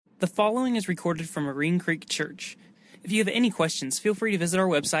The following is recorded from Marine Creek Church. If you have any questions, feel free to visit our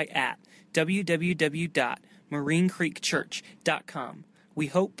website at www.marinecreekchurch.com. We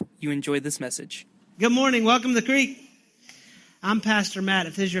hope you enjoy this message. Good morning. Welcome to the Creek. I'm Pastor Matt.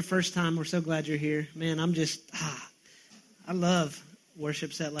 If this is your first time, we're so glad you're here. Man, I love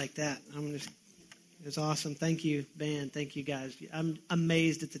worship set like that. It's awesome. Thank you, band. Thank you, guys. I'm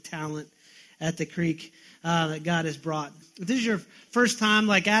amazed at the talent at the Creek that God has brought. If this is your first time,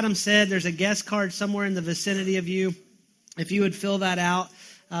 like Adam said, there's a guest card somewhere in the vicinity of you. If you would fill that out,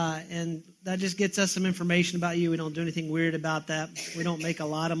 and that just gets us some information about you. We don't do anything weird about that. We don't make a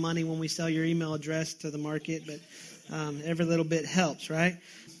lot of money when we sell your email address to the market, but every little bit helps, right?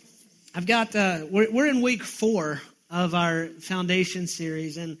 I've got, we're in week 4 of our foundation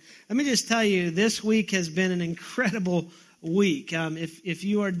series, and let me just tell you, this week has been an incredible week. If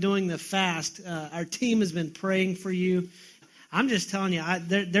you are doing the fast, our team has been praying for you. I'm just telling you,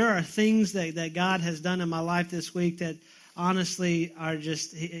 there are things that God has done in my life this week that honestly are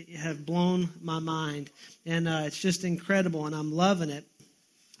just have blown my mind, and it's just incredible, and I'm loving it.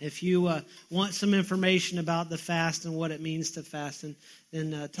 If you want some information about the fast and what it means to fast,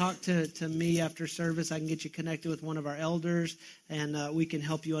 then talk to me after service. I can get you connected with one of our elders, and we can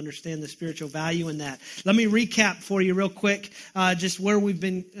help you understand the spiritual value in that. Let me recap for you real quick just where we've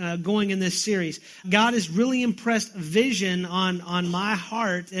been going in this series. God has really impressed vision on my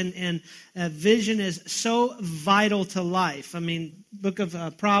heart, and vision is so vital to life. I mean, book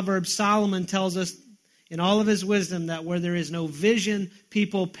of Proverbs, Solomon tells us in all of his wisdom that where there is no vision,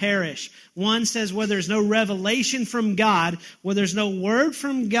 people perish. One says where there's no revelation from God, where there's no word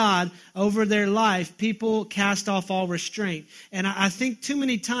from God over their life, people cast off all restraint. And I think too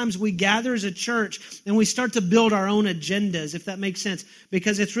many times we gather as a church and we start to build our own agendas, if that makes sense,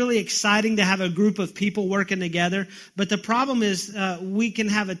 because it's really exciting to have a group of people working together. But the problem is we can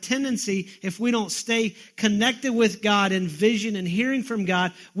have a tendency, if we don't stay connected with God and vision and hearing from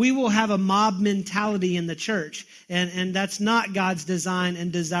God, we will have a mob mentality in the church. And that's not God's design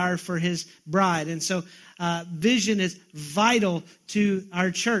and desire for his bride. And so vision is vital to our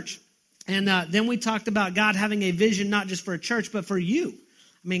church. And then we talked about God having a vision not just for a church, but for you.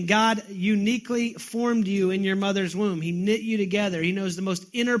 I mean, God uniquely formed you in your mother's womb. He knit you together. He knows the most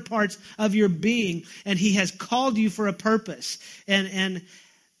inner parts of your being, and he has called you for a purpose. And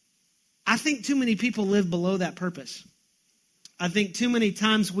I think too many people live below that purpose. I think too many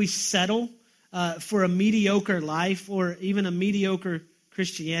times we settle for a mediocre life or even a mediocre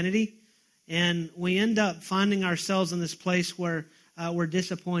Christianity, and we end up finding ourselves in this place where we're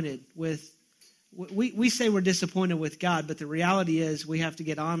disappointed with. We say we're disappointed with God, but the reality is we have to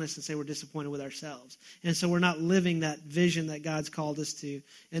get honest and say we're disappointed with ourselves. And so we're not living that vision that God's called us to.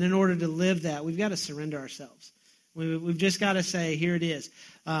 And in order to live that, we've got to surrender ourselves. We've just got to say, here it is.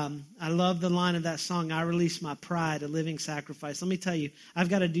 I love the line of that song, I release my pride, a living sacrifice. Let me tell you, I've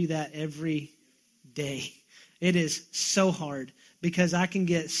got to do that every day. It is so hard because I can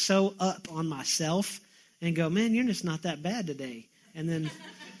get so up on myself and go, man, you're just not that bad today. And then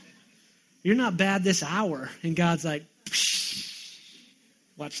you're not bad this hour. And God's like, psh,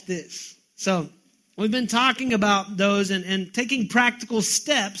 watch this. So we've been talking about those and taking practical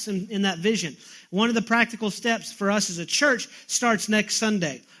steps in that vision. One of the practical steps for us as a church starts next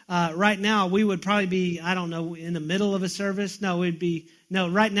Sunday. Right now, we would probably be, I don't know, in the middle of a service.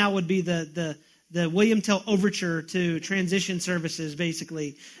 Right now would be the William Tell Overture to transition services,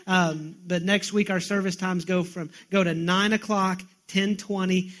 basically. But next week, our service times go to 9 o'clock,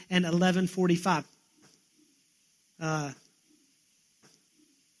 10:20, and 11:45.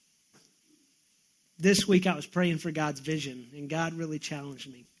 This week, I was praying for God's vision, and God really challenged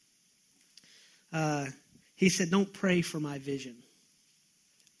me. He said, don't pray for my vision.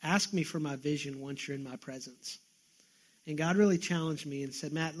 Ask me for my vision once you're in my presence. And God really challenged me and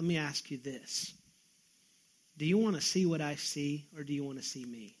said, Matt, let me ask you this. Do you want to see what I see, or do you want to see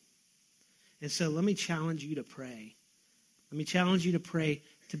me? And so let me challenge you to pray. Let me challenge you to pray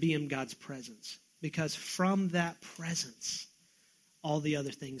to be in God's presence. Because from that presence, all the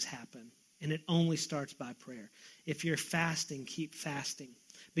other things happen. And it only starts by prayer. If you're fasting, keep fasting.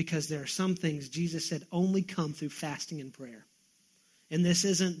 Because there are some things Jesus said only come through fasting and prayer. And this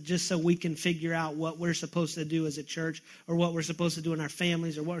isn't just so we can figure out what we're supposed to do as a church or what we're supposed to do in our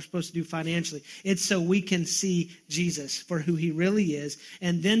families or what we're supposed to do financially. It's so we can see Jesus for who he really is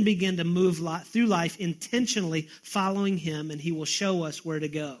and then begin to move through life intentionally following him, and he will show us where to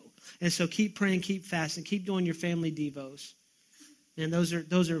go. And so keep praying, keep fasting, keep doing your family devos. And those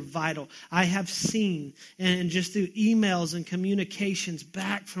are vital. I have seen, and just through emails and communications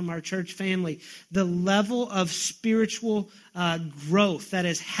back from our church family, the level of spiritual growth that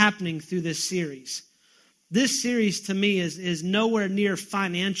is happening through this series. This series, to me, is nowhere near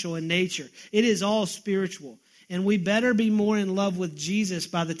financial in nature. It is all spiritual. And we better be more in love with Jesus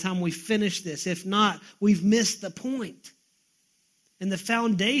by the time we finish this. If not, we've missed the point. And the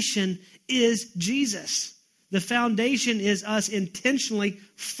foundation is Jesus. The foundation is us intentionally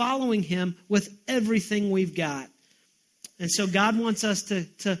following him with everything we've got. And so God wants us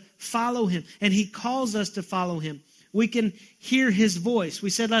to follow him, and he calls us to follow him. We can hear his voice. We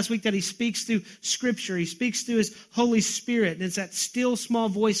said last week that he speaks through Scripture. He speaks through his Holy Spirit, and it's that still small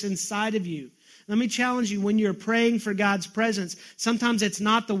voice inside of you. Let me challenge you, when you're praying for God's presence, sometimes it's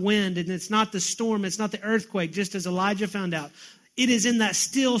not the wind, and it's not the storm, it's not the earthquake, just as Elijah found out. It is in that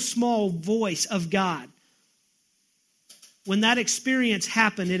still small voice of God. When that experience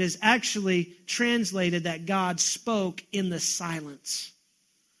happened, it is actually translated that God spoke in the silence.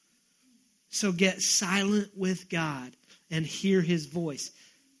 So get silent with God and hear his voice.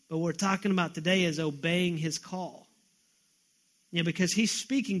 But what we're talking about today is obeying his call. Because he's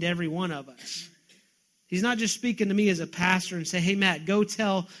speaking to every one of us. He's not just speaking to me as a pastor and say, hey, Matt, go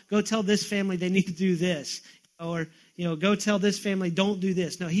tell this family they need to do this. Or, go tell this family don't do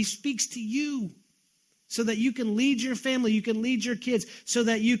this. No, he speaks to you. So that you can lead your family, you can lead your kids, so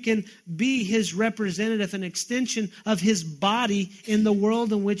that you can be his representative, an extension of his body in the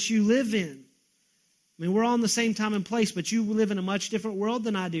world in which you live in. I mean, we're all in the same time and place, but you live in a much different world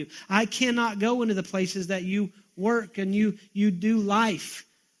than I do. I cannot go into the places that you work and you do life.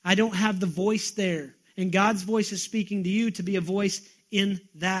 I don't have the voice there. And God's voice is speaking to you to be a voice in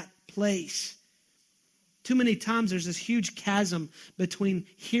that place. Too many times there's this huge chasm between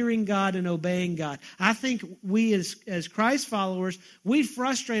hearing God and obeying God. I think we as Christ followers, we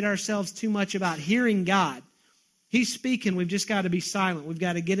frustrate ourselves too much about hearing God. He's speaking. We've just got to be silent. We've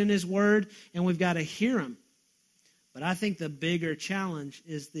got to get in his word and we've got to hear him. But I think the bigger challenge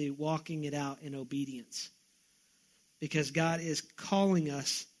is the walking it out in obedience. Because God is calling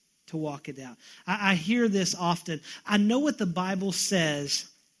us to walk it out. I hear this often. I know what the Bible says,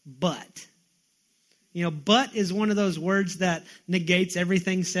 but... but is one of those words that negates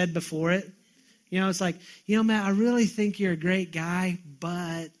everything said before it. It's like, Matt, I really think you're a great guy,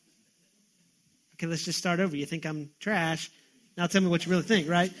 but... Okay, let's just start over. You think I'm trash. Now tell me what you really think,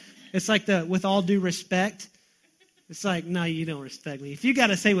 right? It's like with all due respect. It's like, no, you don't respect me. If you got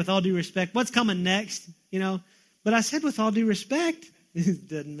to say with all due respect, what's coming next? But I said with all due respect. It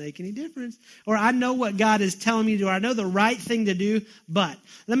doesn't make any difference. Or I know what God is telling me to do. Or I know the right thing to do, but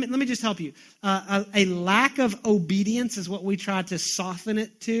let me just help you. A lack of obedience is what we try to soften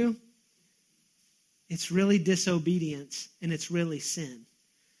it to. It's really disobedience, and it's really sin.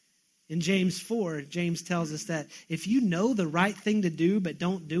 In James 4, James tells us that if you know the right thing to do but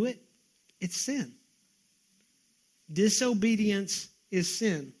don't do it, it's sin. Disobedience is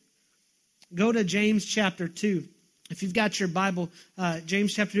sin. Go to James chapter 2. If you've got your Bible,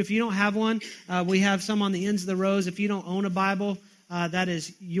 James chapter 2, if you don't have one, we have some on the ends of the rows. If you don't own a Bible, that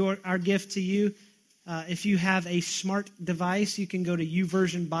is our gift to you. If you have a smart device, you can go to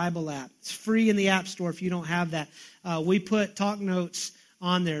YouVersion Bible app. It's free in the App Store if you don't have that. We put talk notes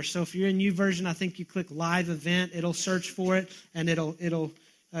on there. So if you're in YouVersion, I think you click Live Event. It'll search for it, and it'll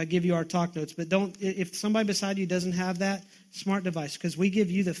give you our talk notes. But if somebody beside you doesn't have that, smart device, because we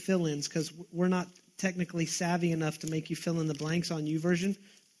give you the fill-ins, because we're not technically savvy enough to make you fill in the blanks on YouVersion.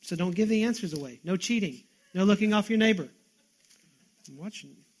 So don't give the answers away. No cheating. No looking off your neighbor. I'm watching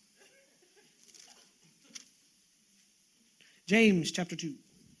you. James chapter 2.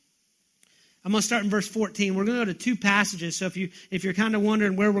 I'm going to start in verse 14. We're going to go to two passages. So if you're kind of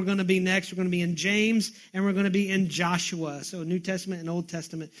wondering where we're going to be next, we're going to be in James and we're going to be in Joshua. So New Testament and Old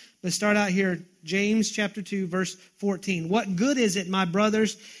Testament. Let's start out here. James chapter 2, verse 14. What good is it, my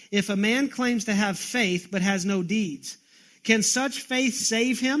brothers, if a man claims to have faith but has no deeds? Can such faith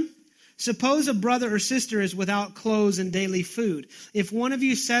save him? Suppose a brother or sister is without clothes and daily food. If one of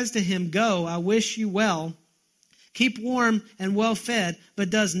you says to him, go, I wish you well, keep warm and well fed, but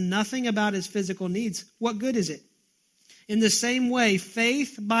does nothing about his physical needs, what good is it? In the same way,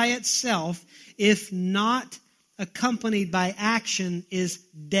 faith by itself, if not accompanied by action, is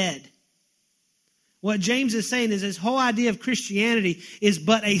dead. What James is saying is his whole idea of Christianity is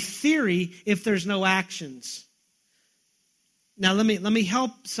but a theory if there's no actions. Now let me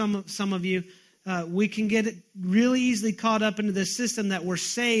help some of you. We can get it really easily caught up into the system that we're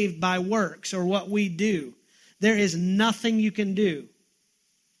saved by works or what we do. There is nothing you can do.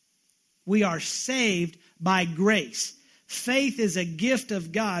 We are saved by grace. Faith is a gift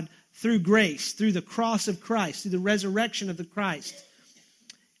of God through grace, through the cross of Christ, through the resurrection of the Christ.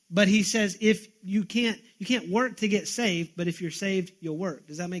 But he says, if you can't work to get saved, but if you're saved, you'll work.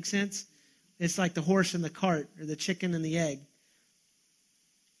 Does that make sense? It's like the horse and the cart, or the chicken and the egg.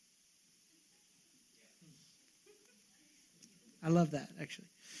 I love that, actually.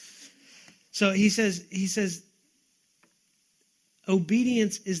 So he says,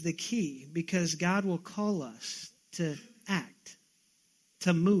 obedience is the key, because God will call us to act,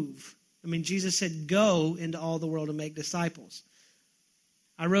 to move. I mean, Jesus said, go into all the world and make disciples.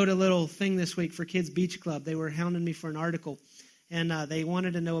 I wrote a little thing this week for Kids Beach Club. They were hounding me for an article, and they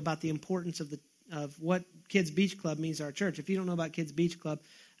wanted to know about the importance of what Kids Beach Club means to our church. If you don't know about Kids Beach Club,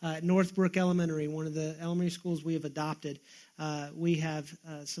 Northbrook Elementary, one of the elementary schools we have adopted, we have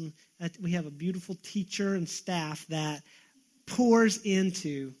a beautiful teacher and staff that pours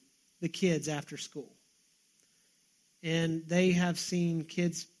into the kids after school. And they have seen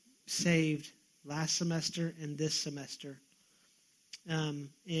kids saved last semester and this semester.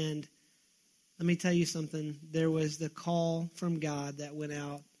 And let me tell you something. There was the call from God that went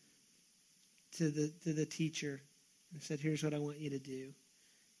out to the teacher and said, here's what I want you to do.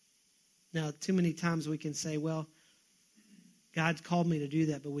 Now, too many times we can say, well, God called me to do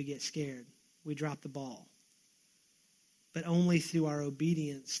that, but we get scared. We drop the ball. But only through our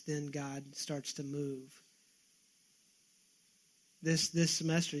obedience, then God starts to move. This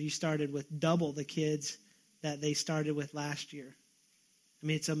semester, you started with double the kids that they started with last year. I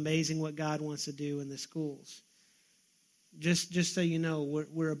mean, it's amazing what God wants to do in the schools. Just so you know,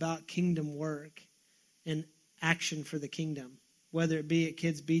 we're about kingdom work and action for the kingdom, whether it be at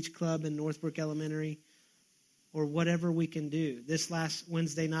Kids Beach Club in Northbrook Elementary or whatever we can do. This last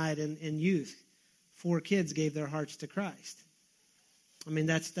Wednesday night in youth, 4 kids gave their hearts to Christ. I mean,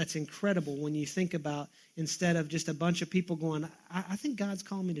 that's incredible when you think about, instead of just a bunch of people going, I think God's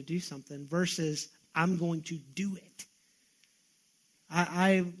calling me to do something, versus I'm going to do it.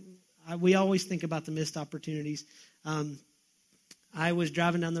 We always think about the missed opportunities. I was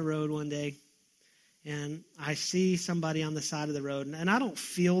driving down the road one day, and I see somebody on the side of the road, and I don't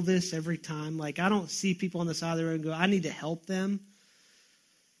feel this every time. Like, I don't see people on the side of the road and go, I need to help them.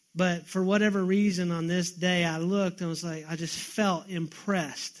 But for whatever reason on this day, I looked and was like, I just felt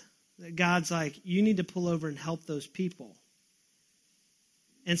impressed that God's like, you need to pull over and help those people.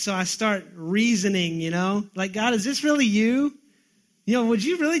 And so I start reasoning, like, God, is this really you? Would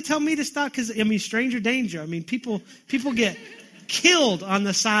you really tell me to stop? Because, stranger danger. People get killed on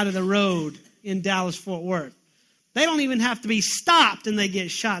the side of the road in Dallas-Fort Worth. They don't even have to be stopped and they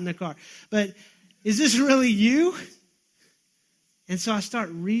get shot in the car. But is this really you? And so I start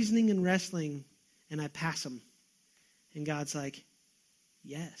reasoning and wrestling, and I pass them. And God's like,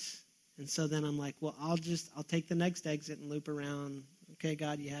 yes. And so then I'm like, well, I'll take the next exit and loop around. Okay,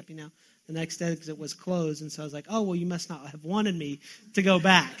 God, you happy now? The next exit was closed, and so I was like, oh, well, you must not have wanted me to go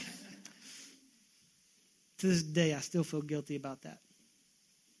back. To this day, I still feel guilty about that.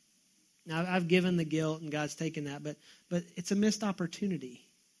 Now, I've given the guilt, and God's taken that, but it's a missed opportunity,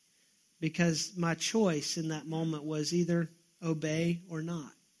 because my choice in that moment was either obey or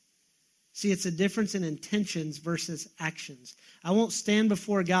not. See, it's a difference in intentions versus actions. I won't stand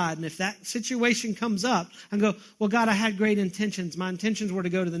before God, and if that situation comes up, I go, well, God, I had great intentions. My intentions were to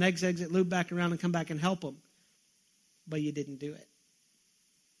go to the next exit, loop back around, and come back and help them. But you didn't do it.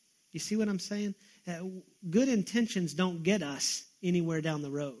 You see what I'm saying? Good intentions don't get us anywhere down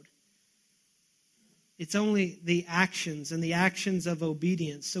the road. It's only the actions and the actions of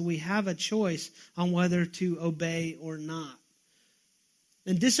obedience. So we have a choice on whether to obey or not.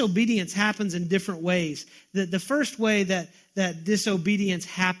 And disobedience happens in different ways. The first way that disobedience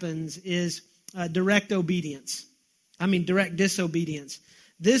happens is direct obedience. Direct disobedience.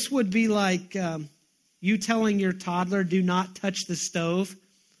 This would be like you telling your toddler, do not touch the stove.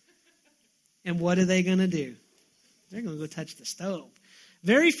 And what are they going to do? They're going to go touch the stove.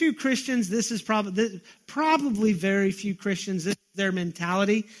 Very few Christians, this is probably very few Christians, this is their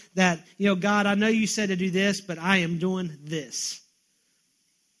mentality that, God, I know you said to do this, but I am doing this.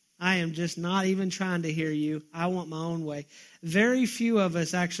 I am just not even trying to hear you. I want my own way. Very few of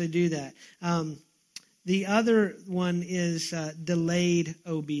us actually do that. The other one is delayed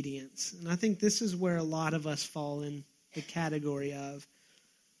obedience. And I think this is where a lot of us fall in the category of.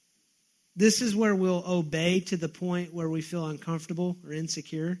 This is where we'll obey to the point where we feel uncomfortable or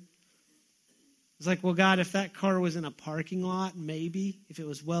insecure. It's like, well, God, if that car was in a parking lot, maybe, if it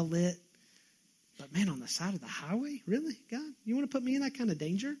was well lit. But man, on the side of the highway? Really, God? You want to put me in that kind of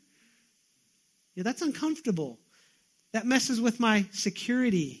danger? That's uncomfortable. That messes with my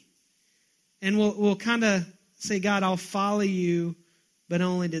security. And we'll kind of Say, God, I'll follow you, but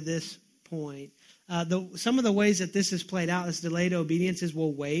only to this point. Some of the ways that this is played out as delayed obedience is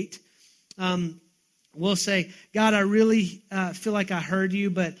we'll wait. We'll say, God, I really feel like I heard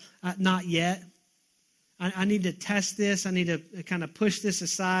you, but not yet. I need to test this. I need to kind of push this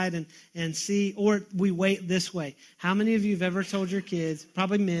aside and see. Or we wait this way. How many of you have ever told your kids,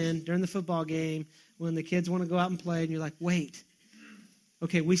 probably men, during the football game, when the kids want to go out and play, and you're like, wait.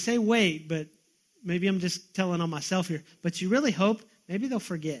 Okay, we say wait, but maybe I'm just telling on myself here. But you really hope maybe they'll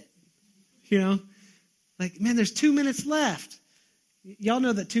forget. You know? Like, man, there's 2 minutes left. Y'all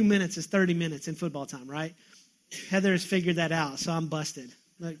know that 2 minutes is 30 minutes in football time, right? Heather has figured that out, so I'm busted.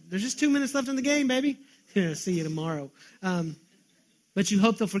 Like, there's just 2 minutes left in the game, baby. Yeah, see you tomorrow. But you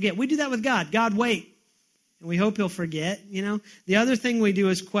hope they'll forget. We do that with God. God, wait. And we hope he'll forget, you know. The other thing we do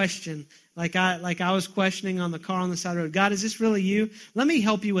is question. Like I was questioning on the car on the side of the road. God, is this really you? Let me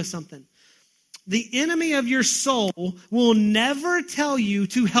help you with something. The enemy of your soul will never tell you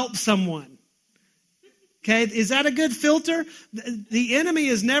to help someone. Okay, is that a good filter? The enemy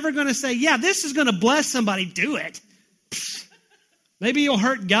is never going to say, yeah, this is going to bless somebody. Do it. Maybe you'll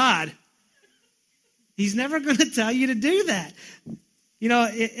hurt God. He's never going to tell you to do that. You know,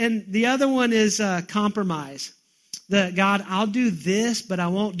 and the other one is compromise. God, I'll do this, but I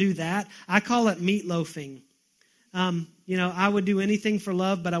won't do that. I call it meatloafing. You know, I would do anything for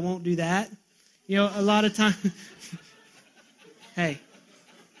love, but I won't do that. You know, a lot of times, hey,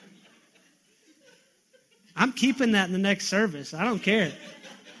 I'm keeping that in the next service. I don't care.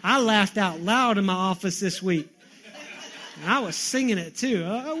 I laughed out loud in my office this week. And I was singing it too.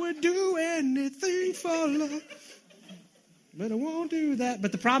 I would do anything for love, but I won't do that.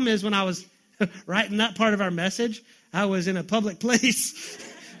 But the problem is when I was writing that part of our message, I was in a public place.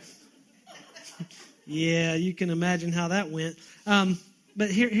 Yeah, you can imagine how that went. But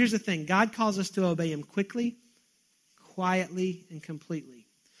here's the thing. God calls us to obey him quickly, quietly, and completely.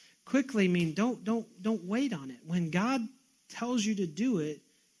 Quickly mean don't wait on it. When God tells you to do it,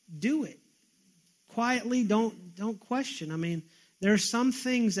 do it. Quietly, don't question. I mean, there are some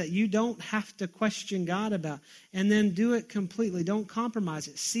things that you don't have to question God about. And then do it completely. Don't compromise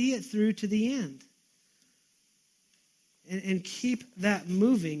it. See it through to the end. And keep that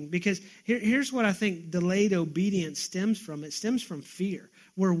moving. Because here's what I think delayed obedience stems from. It stems from fear.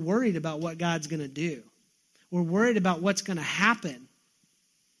 We're worried about what God's going to do. We're worried about what's going to happen.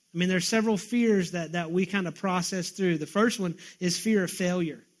 I mean, there's several fears that we kind of process through. The first one is fear of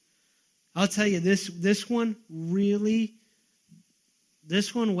failure. I'll tell you, this one weighs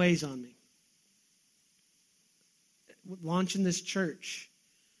on me. Launching this church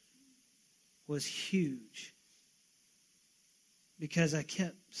was huge. Because I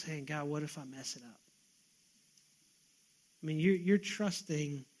kept saying, God, what if I mess it up? I mean, you're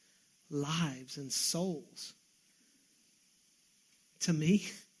trusting lives and souls. To me,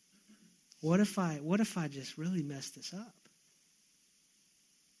 what if I just really mess this up?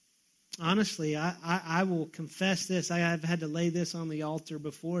 Honestly, I will confess this. I have had to lay this on the altar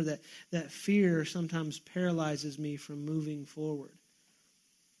before, that fear sometimes paralyzes me from moving forward.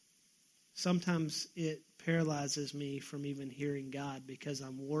 Sometimes it paralyzes me from even hearing God because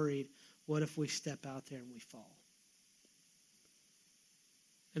I'm worried, what if we step out there and we fall?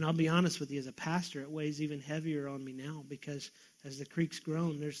 And I'll be honest with you, as a pastor, it weighs even heavier on me now because as the creek's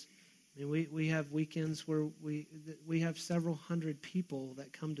grown, we have weekends where we have several hundred people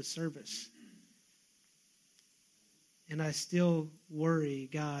that come to service. And I still worry,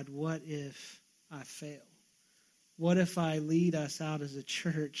 God, what if I fail? What if I lead us out as a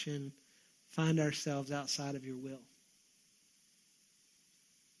church and find ourselves outside of your will?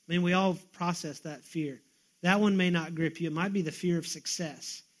 I mean, we all process that fear. That one may not grip you. It might be the fear of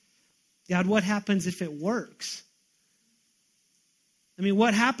success. God, what happens if it works? I mean,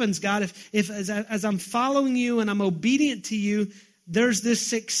 what happens, God, if as I'm following you and I'm obedient to you, there's this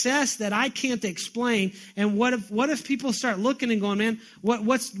success that I can't explain. And what if people start looking and going, man,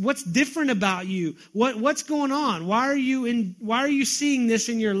 what's different about you? What's going on? Why are you seeing this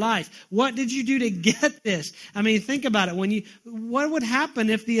in your life? What did you do to get this? I mean, think about it. What would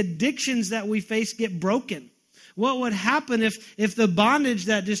happen if the addictions that we face get broken? What would happen if the bondage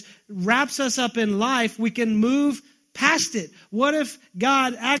that just wraps us up in life, we can move past it? What if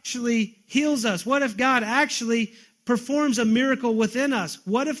God actually heals us? What if God actually performs a miracle within us?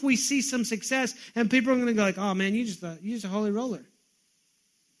 What if we see some success and people are going to go like, oh man, you just a holy roller.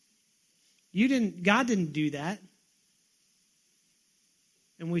 God didn't do that.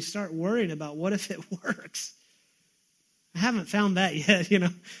 And we start worrying about what if it works? I haven't found that yet,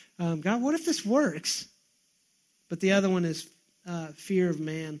 God, what if this works? But the other one is fear of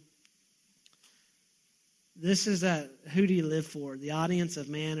man. this is who do you live for? The audience of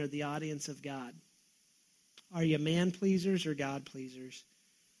man or the audience of God? Are you man pleasers or God pleasers?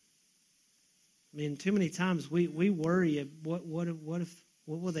 I mean, too many times we worry, what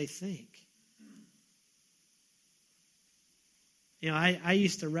will they think? You know, I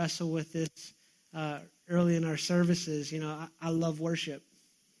used to wrestle with this early in our services. You know, I love worship,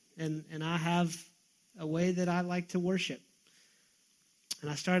 and I have a way that I like to worship. And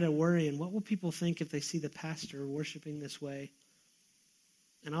I started worrying, what will people think if they see the pastor worshiping this way?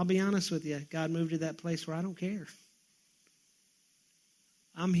 And I'll be honest with you, God moved to that place where I don't care.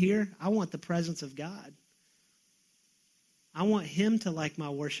 I'm here. I want the presence of God. I want him to like my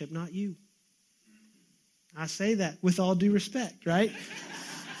worship, not you. I say that with all due respect, right?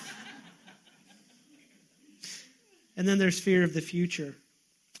 And then there's fear of the future.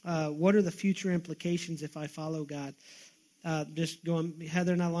 What are the future implications if I follow God?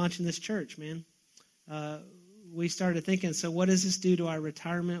 Heather and I launching this church, man. We started thinking, so what does this do to our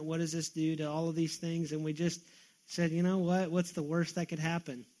retirement? What does this do to all of these things? And we just said, you know what? What's the worst that could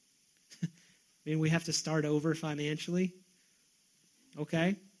happen? I mean, we have to start over financially.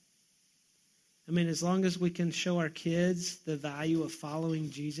 Okay? I mean, as long as we can show our kids the value of following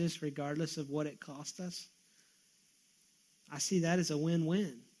Jesus, regardless of what it cost us, I see that as a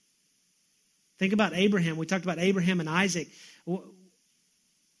win-win. Think about Abraham. We talked about Abraham and Isaac.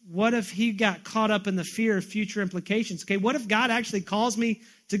 What if he got caught up in the fear of future implications? Okay, what if God actually calls me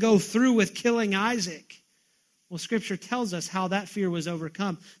to go through with killing Isaac? Well, Scripture tells us how that fear was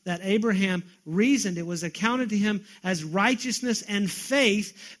overcome. That Abraham reasoned, it was accounted to him as righteousness and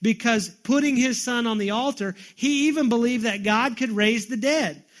faith, because putting his son on the altar, he even believed that God could raise the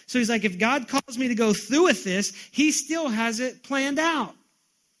dead. So he's like, if God calls me to go through with this, he still has it planned out.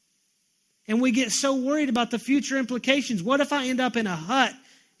 And we get so worried about the future implications. What if I end up in a hut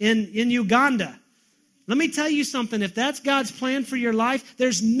in Uganda? Let me tell you something. If that's God's plan for your life,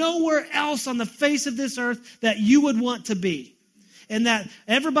 there's nowhere else on the face of this earth that you would want to be. And that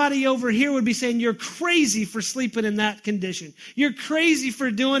everybody over here would be saying, you're crazy for sleeping in that condition. You're crazy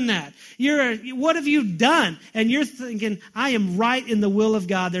for doing that. What have you done? And you're thinking, I am right in the will of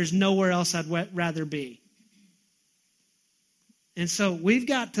God. There's nowhere else I'd rather be. And so we've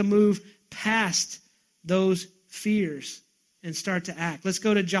got to move past those fears and start to act. Let's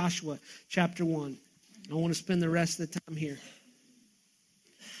go to Joshua chapter 1. I want to spend the rest of the time here.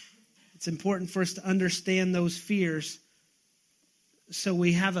 It's important for us to understand those fears so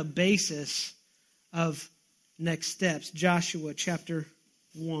we have a basis of next steps. Joshua chapter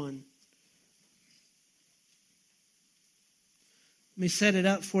 1. Let me set it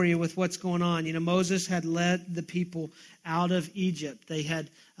up for you with what's going on. You know, Moses had led the people out of Egypt. They had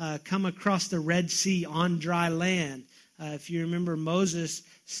come across the Red Sea on dry land. If you remember, Moses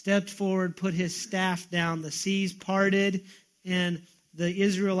stepped forward, put his staff down, the seas parted, and the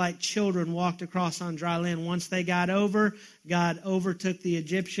Israelite children walked across on dry land. Once they got over, God overtook the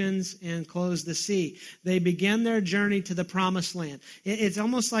Egyptians and closed the sea. They began their journey to the promised land. It's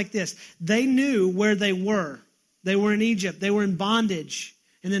almost like this. They knew where they were. They were in Egypt. They were in bondage.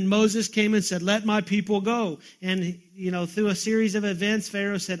 And then Moses came and said, let my people go. And, you know, through a series of events,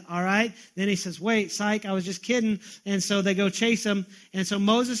 Pharaoh said, all right. Then he says, wait, psych, I was just kidding. And so they go chase him. And so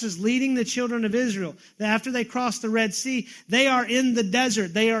Moses is leading the children of Israel. After they cross the Red Sea, they are in the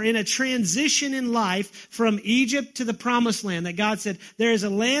desert. They are in a transition in life from Egypt to the promised land. That God said, there is a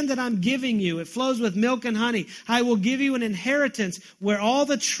land that I'm giving you. It flows with milk and honey. I will give you an inheritance where all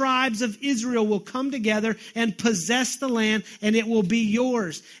the tribes of Israel will come together and possess the land, and it will be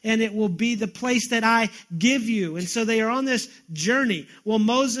yours. And it will be the place that I give you. And so they are on this journey. Well,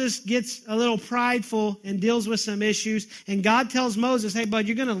 Moses gets a little prideful and deals with some issues. And God tells Moses, hey, bud,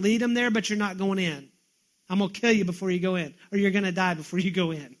 you're going to lead them there, but you're not going in. I'm going to kill you before you go in. Or you're going to die before you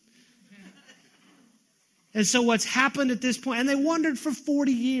go in. And so what's happened at this point, and they wandered for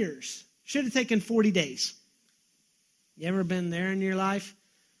 40 years. Should have taken 40 days. You ever been there in your life?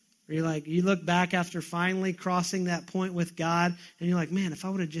 You're like, you look back after finally crossing that point with God, and you're like, man, if I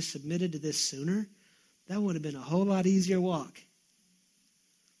would have just submitted to this sooner, that would have been a whole lot easier walk.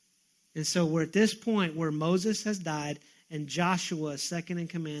 And so we're at this point where Moses has died, and Joshua is second in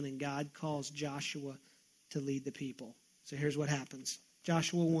command, and God calls Joshua to lead the people. So here's what happens.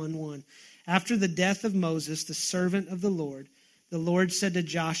 Joshua 1:1. After the death of Moses, the servant of the Lord said to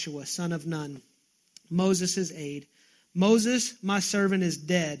Joshua, son of Nun, Moses' aide, Moses, my servant, is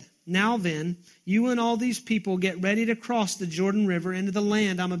dead. Now then, you and all these people get ready to cross the Jordan River into the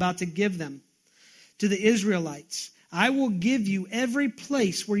land I'm about to give them, to the Israelites. I will give you every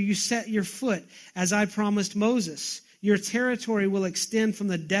place where you set your foot, as I promised Moses. Your territory will extend from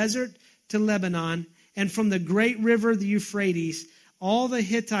the desert to Lebanon, and from the great river, the Euphrates, all the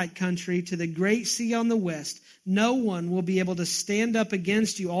Hittite country to the great sea on the west, no one will be able to stand up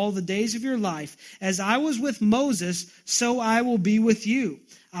against you all the days of your life. As I was with Moses, so I will be with you.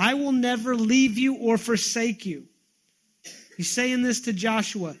 I will never leave you or forsake you. He's saying this to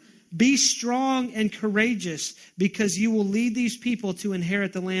Joshua. Be strong and courageous, because you will lead these people to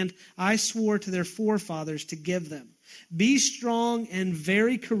inherit the land I swore to their forefathers to give them. Be strong and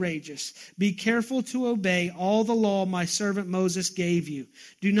very courageous. Be careful to obey all the law my servant Moses gave you.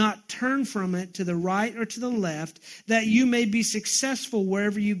 Do not turn from it to the right or to the left, that you may be successful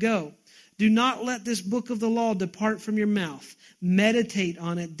wherever you go. Do not let this book of the law depart from your mouth. Meditate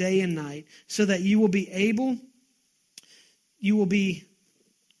on it day and night, so that you will be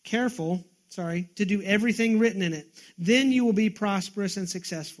careful, to do everything written in it. Then you will be prosperous and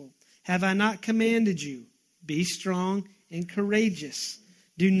successful. Have I not commanded you? Be strong and courageous.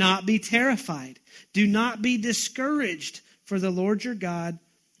 Do not be terrified. Do not be discouraged, for the Lord your God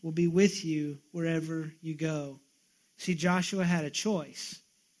will be with you wherever you go. See, Joshua had a choice.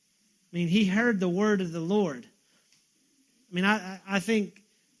 I mean, he heard the word of the Lord. I mean, I think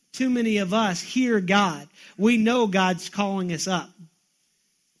too many of us hear God. We know God's calling us up.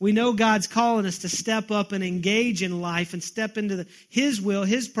 We know God's calling us to step up and engage in life and step into His will,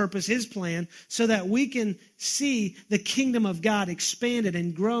 His purpose, His plan, so that we can see the kingdom of God expanded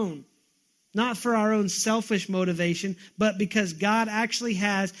and grown. Not for our own selfish motivation, but because God actually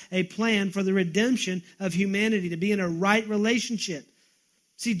has a plan for the redemption of humanity, to be in a right relationship.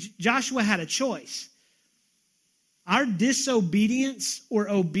 See, Joshua had a choice. Our disobedience or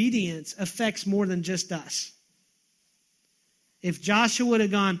obedience affects more than just us. If Joshua would have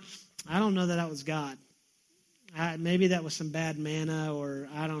gone, I don't know that was God. Maybe that was some bad manna, or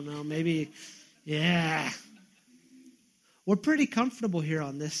I don't know, maybe, yeah. We're pretty comfortable here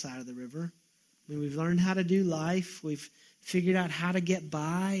on this side of the river. I mean, we've learned how to do life. We've figured out how to get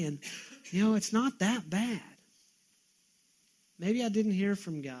by, and, it's not that bad. Maybe I didn't hear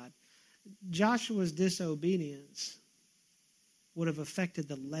from God. Joshua's disobedience would have affected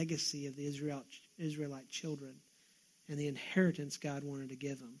the legacy of the Israelite children and the inheritance God wanted to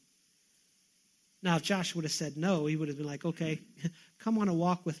give them. Now, if Joshua would have said no, he would have been like, okay, come on a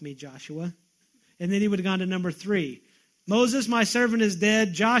walk with me, Joshua. And then he would have gone to number 3. Moses, my servant, is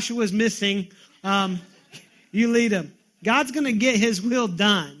dead. Joshua's missing. You lead him. God's going to get his will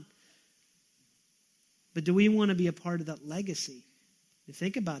done. But do we want to be a part of that legacy? You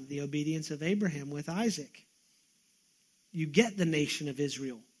think about it, the obedience of Abraham with Isaac. You get the nation of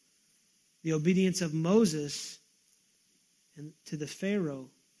Israel. The obedience of Moses and to the Pharaoh,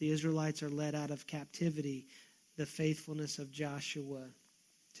 the Israelites are led out of captivity. The faithfulness of Joshua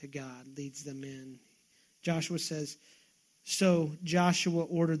to God leads them in. Joshua says, so Joshua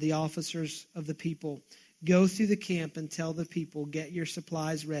ordered the officers of the people, go through the camp and tell the people, get your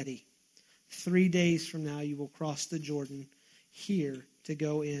supplies ready. 3 days from now you will cross the Jordan here to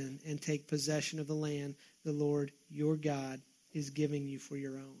go in and take possession of the land the Lord your God is giving you for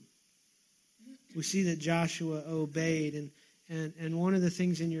your own. We see that Joshua obeyed, and one of the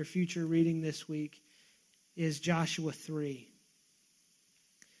things in your future reading this week is Joshua 3.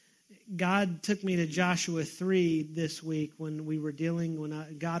 God took me to Joshua 3 this week when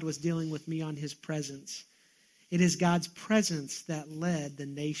God was dealing with me on His presence. It is God's presence that led the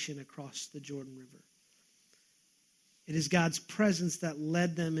nation across the Jordan River. It is God's presence that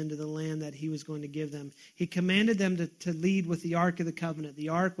led them into the land that He was going to give them. He commanded them to lead with the Ark of the Covenant. The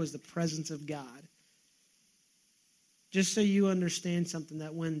Ark was the presence of God. Just so you understand something,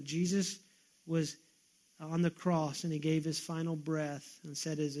 that when Jesus was on the cross and He gave His final breath and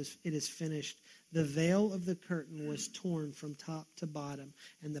said, it is finished, the veil of the curtain was torn from top to bottom,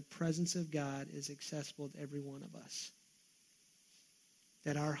 and the presence of God is accessible to every one of us.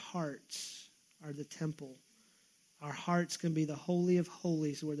 That our hearts are the temple. Our hearts can be the holy of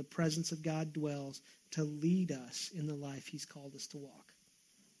holies, where the presence of God dwells to lead us in the life He's called us to walk.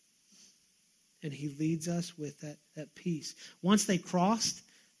 And He leads us with that peace. Once they crossed,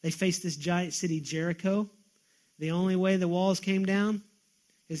 they faced this giant city, Jericho. The only way the walls came down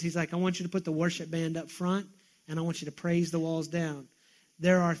is He's like, I want you to put the worship band up front, and I want you to praise the walls down.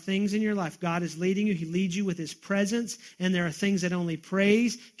 There are things in your life. God is leading you. He leads you with His presence. And there are things that only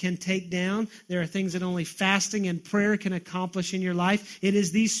praise can take down. There are things that only fasting and prayer can accomplish in your life. It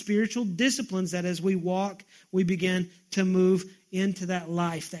is these spiritual disciplines that as we walk, we begin to move into that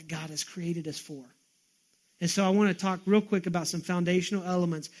life that God has created us for. And so I want to talk real quick about some foundational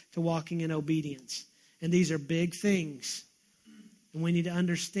elements to walking in obedience. And these are big things. And we need to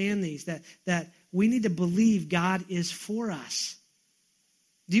understand these, that we need to believe God is for us.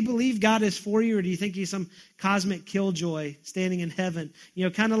 Do you believe God is for you, or do you think he's some cosmic killjoy standing in heaven? You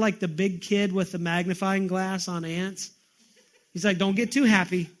know, kind of like the big kid with the magnifying glass on ants. He's like, don't get too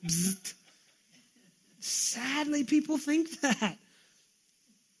happy. Bzzzt. Sadly, people think that.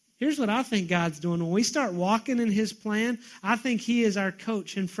 Here's what I think God's doing. When we start walking in his plan, I think he is our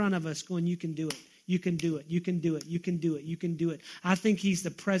coach in front of us going, you can do it. You can do it. You can do it. You can do it. You can do it. I think he's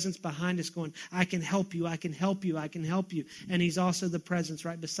the presence behind us going, I can help you. I can help you. I can help you. And he's also the presence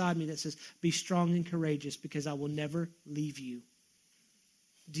right beside me that says, be strong and courageous because I will never leave you.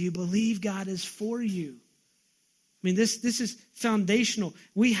 Do you believe God is for you? I mean, this is foundational.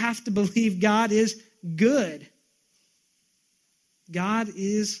 We have to believe God is good. God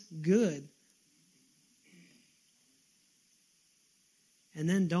is good. And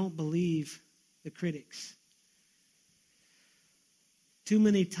then don't believe the critics. Too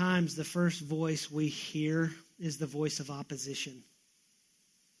many times the first voice we hear is the voice of opposition.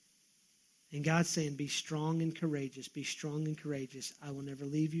 And God's saying, be strong and courageous. Be strong and courageous. I will never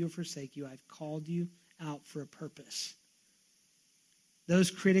leave you or forsake you. I've called you out for a purpose. Those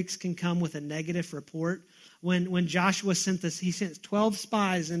critics can come with a negative report. When Joshua sent this, he sent 12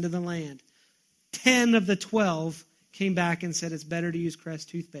 spies into the land. 10 of the 12 came back and said it's better to use Crest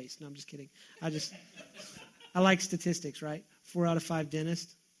toothpaste. No, I'm just kidding. I like statistics, right? 4 out of 5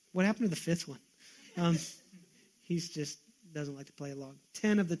 dentists. What happened to the 5th one? He's just doesn't like to play along.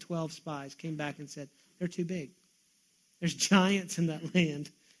 10 of the 12 spies came back and said, they're too big. There's giants in that land.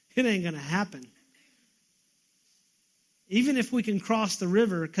 It ain't going to happen. Even if we can cross the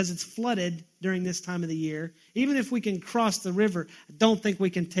river, because it's flooded during this time of the year, even if we can cross the river, I don't think we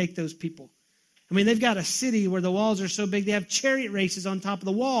can take those people. I mean, they've got a city where the walls are so big, they have chariot races on top of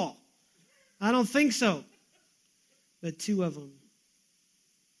the wall. I don't think so. But 2 of them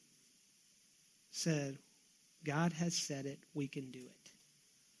said, God has said it, we can do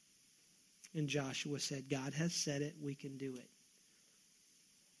it. And Joshua said, God has said it, we can do it.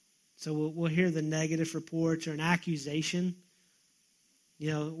 So we'll hear the negative reports or an accusation.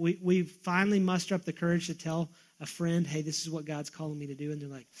 You know, we finally muster up the courage to tell a friend, hey, this is what God's calling me to do. And they're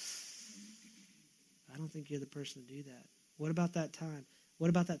like, I don't think you're the person to do that. What about that time?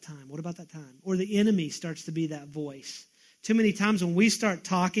 What about that time? What about that time? Or the enemy starts to be that voice. Too many times when we start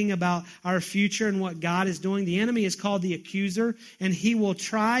talking about our future and what God is doing, the enemy is called the accuser, and he will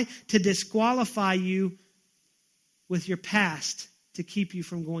try to disqualify you with your past to keep you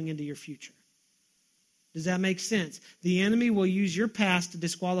from going into your future. Does that make sense? The enemy will use your past to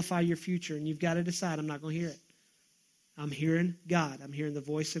disqualify your future, and you've got to decide, I'm not going to hear it. I'm hearing God. I'm hearing the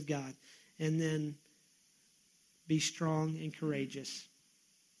voice of God. And then be strong and courageous.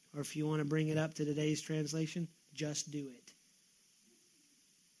 Or if you want to bring it up to today's translation, just do it.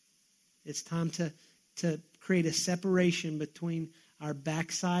 It's time to create a separation between our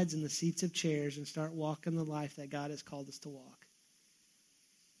backsides and the seats of chairs and start walking the life that God has called us to walk.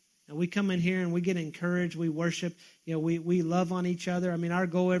 And we come in here and we get encouraged, we worship, we love on each other. I mean, our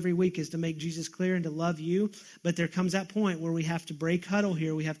goal every week is to make Jesus clear and to love you. But there comes that point where we have to break huddle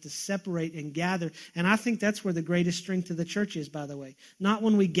here. We have to separate and gather. And I think that's where the greatest strength of the church is, by the way. Not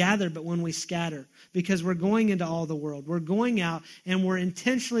when we gather, but when we scatter. Because we're going into all the world. We're going out and we're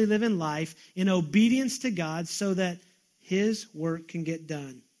intentionally living life in obedience to God so that his work can get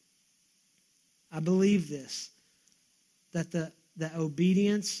done. I believe this, that the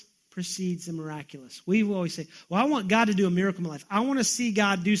obedience precedes the miraculous. We will always say, well, I want God to do a miracle in my life. I want to see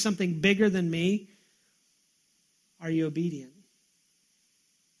God do something bigger than me. Are you obedient?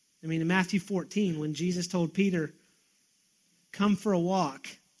 I mean, in Matthew 14, when Jesus told Peter, come for a walk,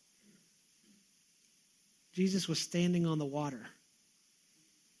 Jesus was standing on the water.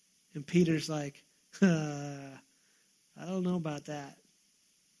 And Peter's like, I don't know about that.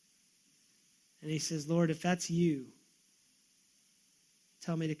 And he says, Lord, if that's you,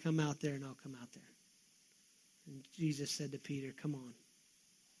 tell me to come out there and I'll come out there. And Jesus said to Peter, come on.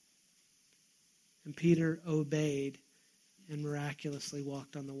 And Peter obeyed and miraculously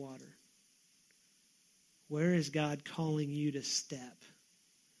walked on the water. Where is God calling you to step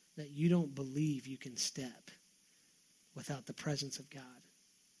that you don't believe you can step without the presence of God?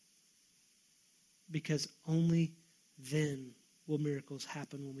 Because only then will miracles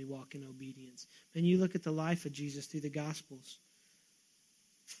happen when we walk in obedience. And you look at the life of Jesus through the Gospels.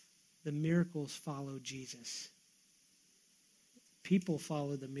 The miracles follow Jesus. People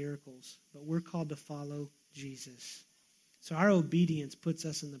follow the miracles, but we're called to follow Jesus. So our obedience puts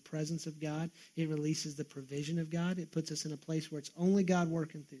us in the presence of God. It releases the provision of God. It puts us in a place where it's only God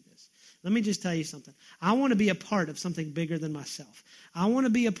working through this. Let me just tell you something. I want to be a part of something bigger than myself. I want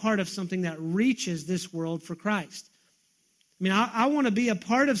to be a part of something that reaches this world for Christ. I mean, I want to be a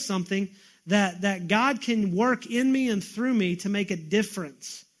part of something that God can work in me and through me to make a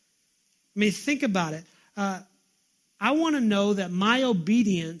difference. I mean, think about it. I want to know that my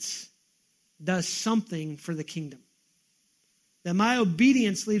obedience does something for the kingdom. That my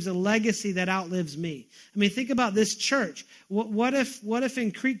obedience leaves a legacy that outlives me. I mean, think about this church. What if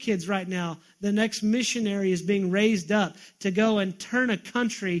in Creek Kids right now, the next missionary is being raised up to go and turn a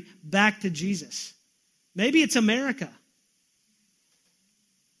country back to Jesus? Maybe it's America.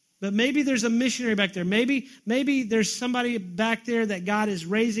 But maybe there's a missionary back there. Maybe there's somebody back there that God is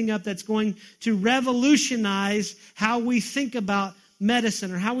raising up that's going to revolutionize how we think about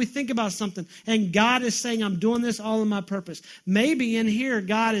medicine or how we think about something. And God is saying, I'm doing this all in my purpose. Maybe in here,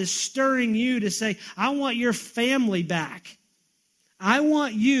 God is stirring you to say, I want your family back. I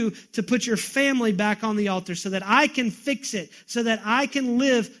want you to put your family back on the altar so that I can fix it, so that I can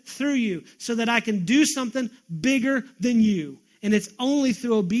live through you, so that I can do something bigger than you. And it's only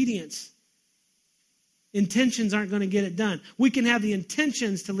through obedience. Intentions aren't going to get it done. We can have the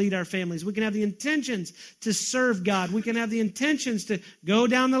intentions to lead our families. We can have the intentions to serve God. We can have the intentions to go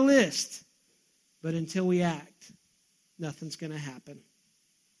down the list. But until we act, nothing's going to happen.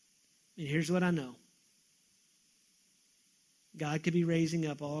 And here's what I know. God could be raising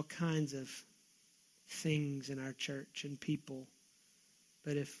up all kinds of things in our church and people.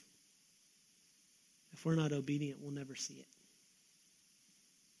 But if we're not obedient, we'll never see it.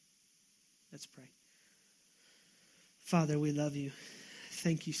 Let's pray. Father, we love you.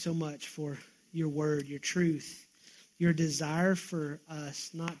 Thank you so much for your word, your truth, your desire for us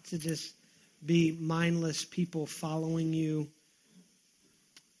not to just be mindless people following you,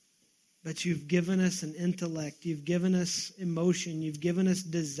 but you've given us an intellect, you've given us emotion, you've given us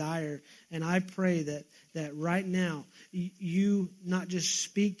desire. And I pray that right now you not just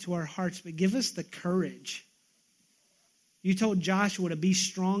speak to our hearts, but give us the courage. You told Joshua to be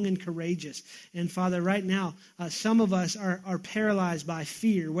strong and courageous. And Father, right now, some of us are paralyzed by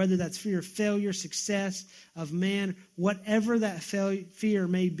fear, whether that's fear of failure, success, of man, whatever that fear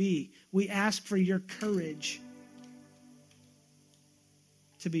may be. We ask for your courage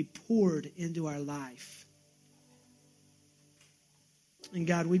to be poured into our life. And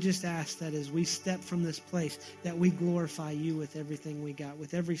God, we just ask that as we step from this place, that we glorify you with everything we got,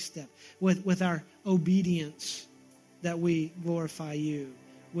 with every step, with our obedience, that we glorify you.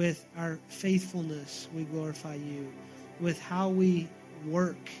 With our faithfulness, we glorify you. With how we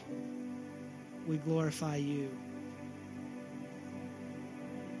work, we glorify you.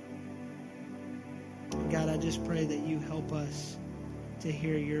 God, I just pray that you help us to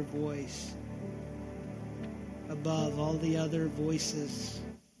hear your voice above all the other voices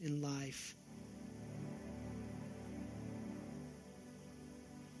in life.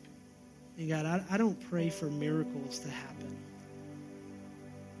 And God, I don't pray for miracles to happen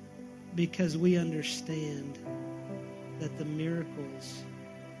because we understand that the miracles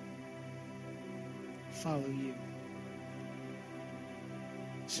follow you.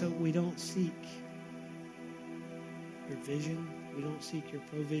 So we don't seek your vision. We don't seek your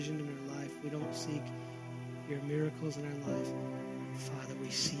provision in our life. We don't seek your miracles in our life. Father,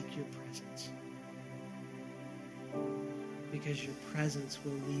 we seek your presence. Because your presence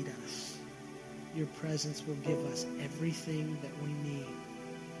will lead us. Your presence will give us everything that we need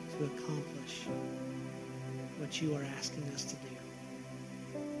to accomplish what you are asking us to do.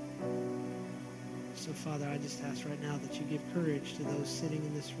 So, Father, I just ask right now that you give courage to those sitting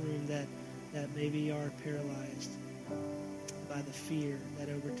in this room that maybe are paralyzed by the fear that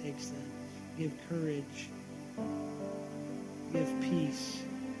overtakes them. Give courage. Give peace.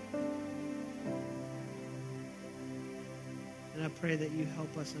 And I pray that you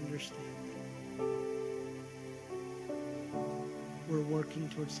help us understand that we're working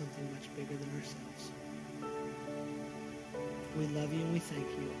towards something much bigger than ourselves. We love you and we thank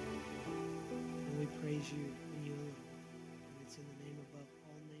you. And we praise you and you alone. And it's in the name above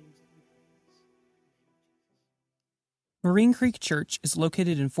all names that we praise. Marine Creek Church is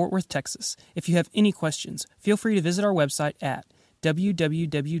located in Fort Worth, Texas. If you have any questions, feel free to visit our website at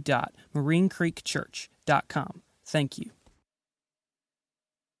www.marinecreekchurch.com. Thank you.